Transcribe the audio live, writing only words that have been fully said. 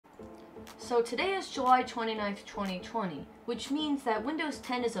So today is July 29th, 2020, which means that Windows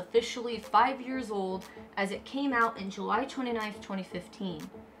 10 is officially 5 years old as it came out in July 29th, 2015.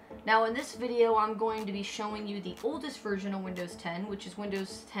 Now in this video, I'm going to be showing you the oldest version of Windows 10, which is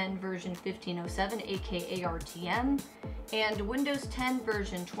Windows 10 version 1507, aka RTM, and Windows 10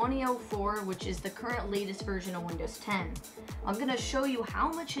 version 2004, which is the current latest version of Windows 10. I'm going to show you how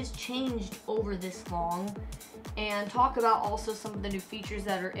much has changed over this long, and talk about also some of the new features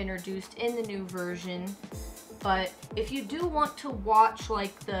that are introduced in the new version. But if you do want to watch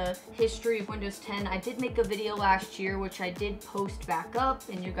like the history of Windows 10, I did make a video last year which I did post back up,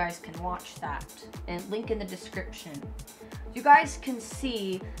 and you guys can watch that, and link in the description. You guys can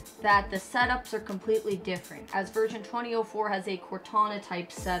see that the setups are completely different, as version 2004 has a Cortana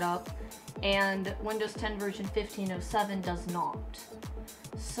type setup and Windows 10 version 1507 does not.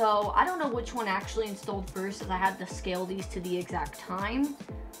 So I don't know which one actually installed first, as I had to scale these to the exact time,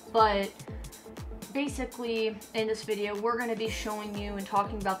 but basically in this video we're going to be showing you and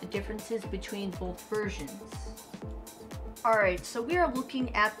talking about the differences between both versions. Alright, so we are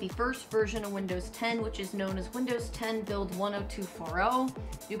looking at the first version of Windows 10, which is known as Windows 10 Build 10240.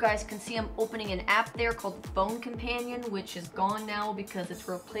 You guys can see I'm opening an app there called Phone Companion, which is gone now because it's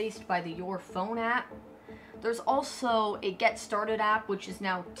replaced by the Your Phone app. There's also a Get Started app, which is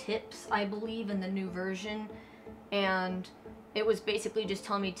now Tips, I believe, in the new version, and it was basically just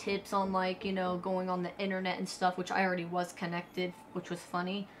telling me tips on, like, you know, going on the internet and stuff, which I already was connected, which was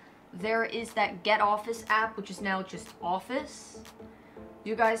funny. There is that Get Office app, which is now just Office.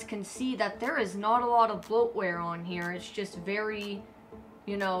 You guys can see that there is not a lot of bloatware on here. It's just very,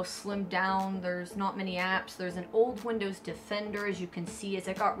 you know, slimmed down. There's not many apps. There's an old Windows Defender, as you can see, as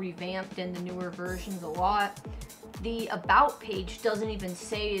it got revamped in the newer versions a lot. The About page doesn't even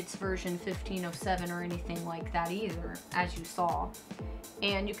say it's version 1507 or anything like that either, as you saw.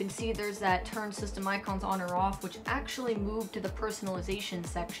 And you can see there's that turn system icons on or off, which actually moved to the personalization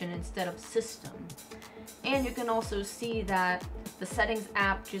section instead of system. And you can also see that the settings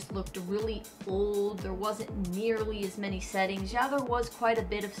app just looked really old. There wasn't nearly as many settings. Yeah, there was quite a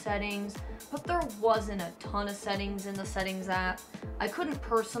bit of settings, but there wasn't a ton of settings in the settings app. I couldn't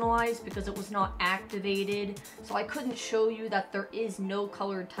personalize because it was not activated, so I couldn't show you that there is no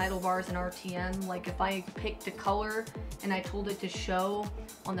colored title bars in RTM. Like if I picked a color and I told it to show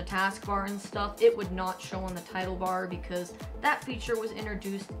on the taskbar and stuff, it would not show on the title bar because that feature was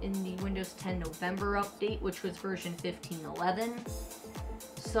introduced in the Windows 10 November update, which was version 1511.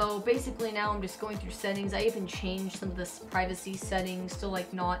 So basically now I'm just going through settings. I even changed some of the privacy settings to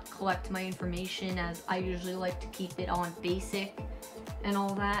like not collect my information, as I usually like to keep it on basic and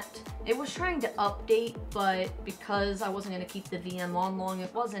all that. It was trying to update, but because I wasn't going to keep the VM on long,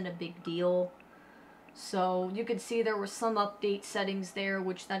 it wasn't a big deal. So you can see there were some update settings there,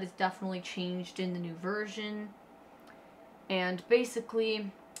 which that is definitely changed in the new version. And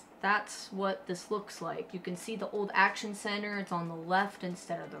basically that's what this looks like. You can see the old Action Center, it's on the left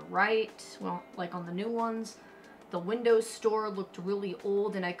instead of the right, well, like on the new ones. The Windows Store looked really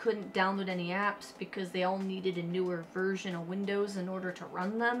old, and I couldn't download any apps because they all needed a newer version of Windows in order to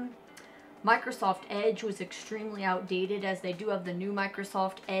run them. Microsoft Edge was extremely outdated, as they do have the new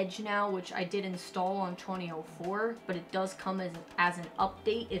Microsoft Edge now, which I did install on 2004, but it does come as an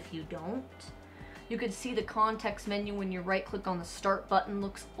update if you don't. You can see the context menu when you right click on the start button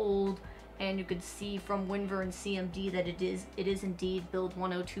looks old, and you can see from WinVer and CMD that it is indeed Build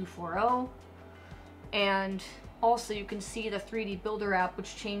 10240. And also you can see the 3D Builder app,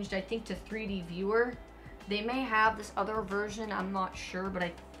 which changed I think to 3D Viewer. They may have this other version, I'm not sure,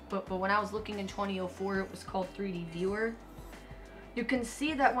 but when I was looking in 2004 it was called 3D Viewer. You can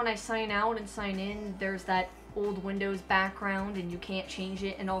see that when I sign out and sign in, there's that old Windows background and you can't change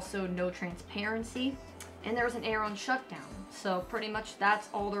it, and also no transparency, and there's an error on shutdown. So pretty much that's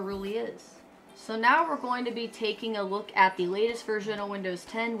all there really is. So now we're going to be taking a look at the latest version of Windows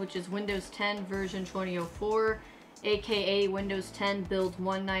 10, which is Windows 10 version 2004, aka Windows 10 Build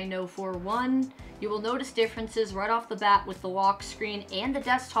 19041. You will notice differences right off the bat with the lock screen and the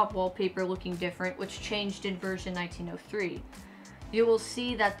desktop wallpaper looking different, which changed in version 1903. You will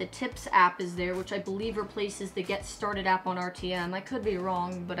see that the Tips app is there, which I believe replaces the Get Started app on RTM. I could be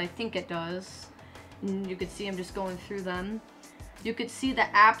wrong, but I think it does. And you can see I'm just going through them. You could see the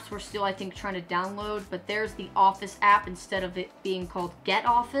apps were still, I think, trying to download, but there's the Office app instead of it being called Get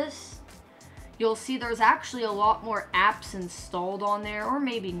Office. You'll see there's actually a lot more apps installed on there, or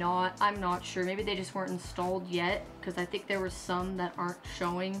maybe not. I'm not sure. Maybe they just weren't installed yet, because I think there were some that aren't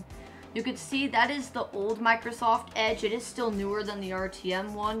showing. You could see that is the old Microsoft Edge. It is still newer than the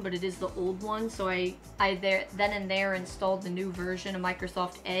RTM one, but it is the old one. So I then and there installed the new version of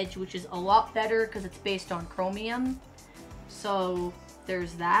Microsoft Edge, which is a lot better because it's based on Chromium. So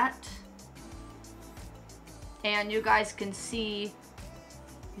there's that. And you guys can see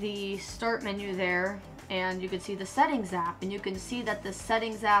the start menu there, and you can see the settings app, and you can see that the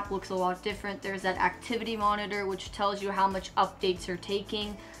settings app looks a lot different. There's that activity monitor, which tells you how much updates are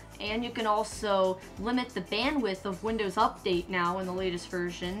taking. And you can also limit the bandwidth of Windows Update now in the latest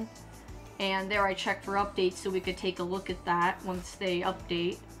version. And there I checked for updates so we could take a look at that once they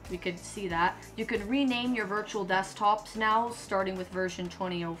update. We could see that. You can rename your virtual desktops now, starting with version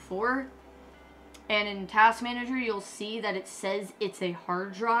 2004. And in Task Manager, you'll see that it says it's a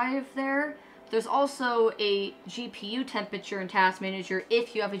hard drive there. There's also a GPU temperature in Task Manager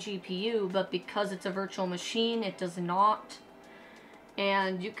if you have a GPU, but because it's a virtual machine, it does not.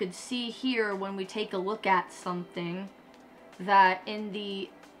 And you could see here when we take a look at something that in the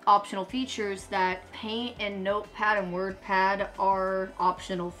optional features that Paint and Notepad and WordPad are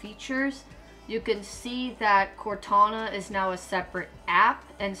optional features. You can see that Cortana is now a separate app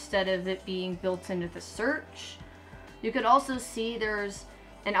instead of it being built into the search. You could also see there's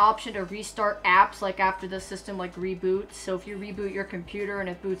an option to restart apps like after the system reboots. So if you reboot your computer and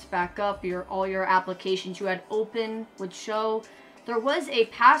it boots back up, all your applications you had open would show. There was a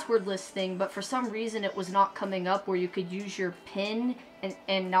password list thing, but for some reason it was not coming up where you could use your PIN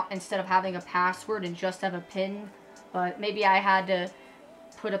and not, instead of having a password and just have a PIN. But maybe I had to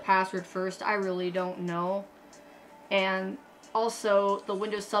put a password first. I really don't know. And also the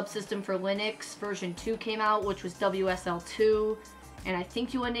Windows subsystem for Linux version 2 came out, which was WSL2. And I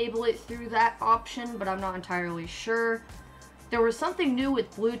think you enable it through that option, but I'm not entirely sure. There was something new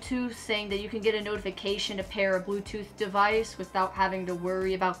with Bluetooth saying that you can get a notification to pair a Bluetooth device without having to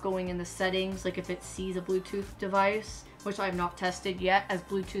worry about going in the settings, like if it sees a Bluetooth device, which I have not tested yet as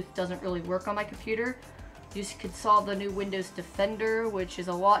Bluetooth doesn't really work on my computer. You could saw the new Windows Defender, which is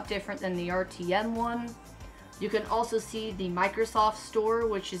a lot different than the RTM one. You can also see the Microsoft Store,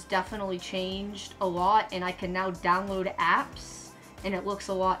 which has definitely changed a lot, and I can now download apps, and it looks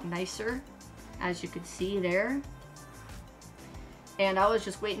a lot nicer, as you can see there. And I was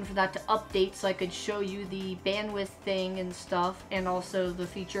just waiting for that to update so I could show you the bandwidth thing and stuff, and also the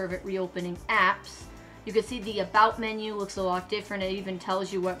feature of it reopening apps. You can see the About menu looks a lot different. It even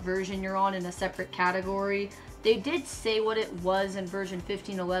tells you what version you're on in a separate category. They did say what it was in version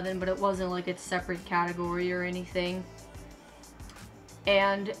 15.11, but it wasn't like its separate category or anything.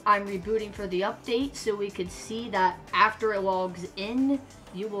 And I'm rebooting for the update so we could see that after it logs in,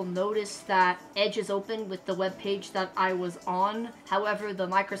 you will notice that Edge is open with the web page that I was on. However, the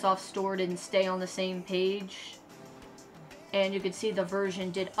Microsoft Store didn't stay on the same page. And you can see the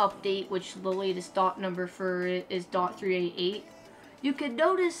version did update, which the latest dot number for it is .388. You could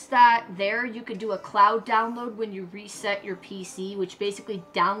notice that there you could do a cloud download when you reset your PC, which basically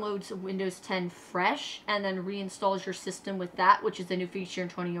downloads Windows 10 fresh and then reinstalls your system with that, which is a new feature in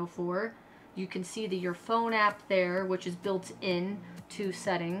 2004. You can see your phone app there, which is built in to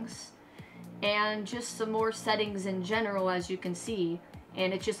settings, and just some more settings in general, as you can see.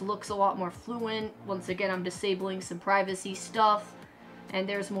 And it just looks a lot more fluent. Once again, I'm disabling some privacy stuff. And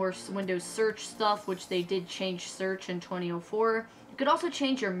there's more Windows search stuff, which they did change search in 2004. You could also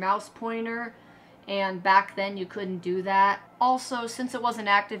change your mouse pointer, and back then you couldn't do that. Also, since it wasn't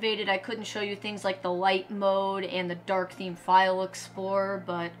activated, I couldn't show you things like the light mode and the dark theme file explorer,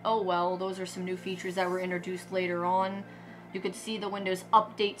 but oh well, those are some new features that were introduced later on. You could see the Windows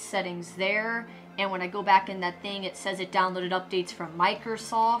Update settings there, and when I go back in that thing, it says it downloaded updates from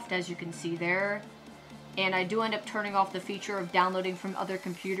Microsoft, as you can see there. And I do end up turning off the feature of downloading from other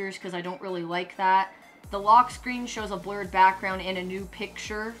computers because I don't really like that. The lock screen shows a blurred background and a new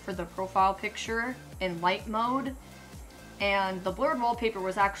picture for the profile picture in light mode. And the blurred wallpaper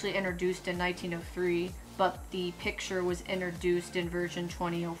was actually introduced in 1903, but the picture was introduced in version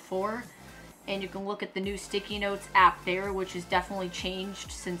 2004. And you can look at the new Sticky Notes app there, which has definitely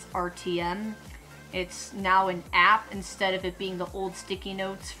changed since RTM. It's now an app instead of it being the old Sticky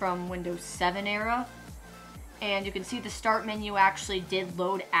Notes from Windows 7 era. And you can see the start menu actually did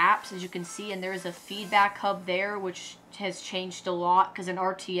load apps, as you can see, and there's a feedback hub there, which has changed a lot, because in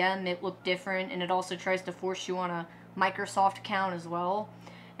RTM it looked different, and it also tries to force you on a Microsoft account as well.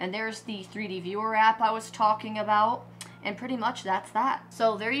 And there's the 3D Viewer app I was talking about, and pretty much that's that.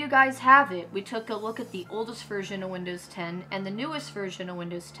 So there you guys have it. We took a look at the oldest version of Windows 10 and the newest version of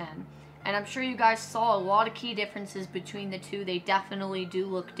Windows 10. And I'm sure you guys saw a lot of key differences between the two. They definitely do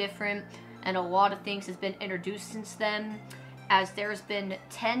look different, and a lot of things has been introduced since then. as there's been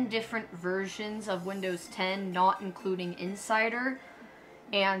 10 different versions of Windows 10, not including Insider,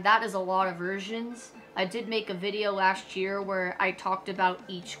 and that is a lot of versions. I did make a video last year where I talked about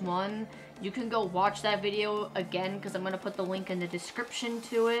each one. You can go watch that video again because I'm going to put the link in the description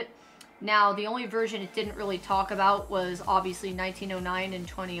to it. Now, the only version it didn't really talk about was obviously 1909 and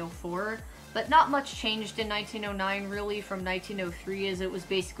 2004, but not much changed in 1909 really from 1903, as it was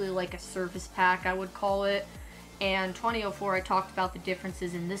basically like a service pack, I would call it. And 2004, I talked about the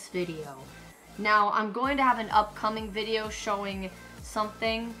differences in this video. Now, I'm going to have an upcoming video showing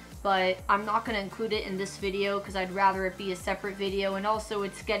something, but I'm not going to include it in this video because I'd rather it be a separate video, and also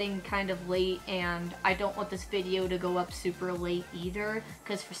it's getting kind of late and I don't want this video to go up super late either,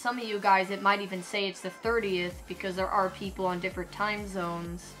 because for some of you guys it might even say it's the 30th because there are people on different time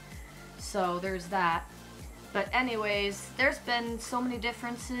zones, so there's that. But anyways, there's been so many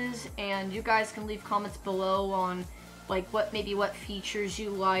differences, and you guys can leave comments below on like what features you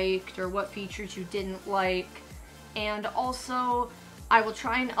liked or what features you didn't like. And also, I will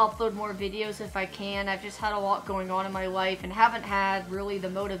try and upload more videos if I can. I've just had a lot going on in my life and haven't had really the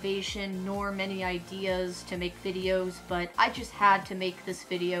motivation nor many ideas to make videos, but I just had to make this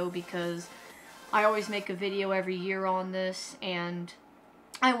video because I always make a video every year on this, and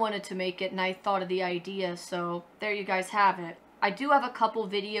I wanted to make it and I thought of the idea, so there you guys have it. I do have a couple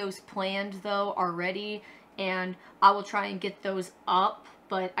videos planned though already, and I will try and get those up,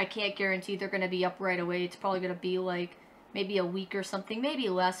 but I can't guarantee they're going to be up right away. It's probably going to be like maybe a week or something, maybe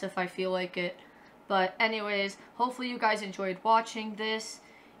less if I feel like it. But anyways, hopefully you guys enjoyed watching this,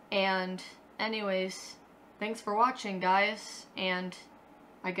 and anyways, thanks for watching guys, and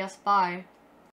I guess bye.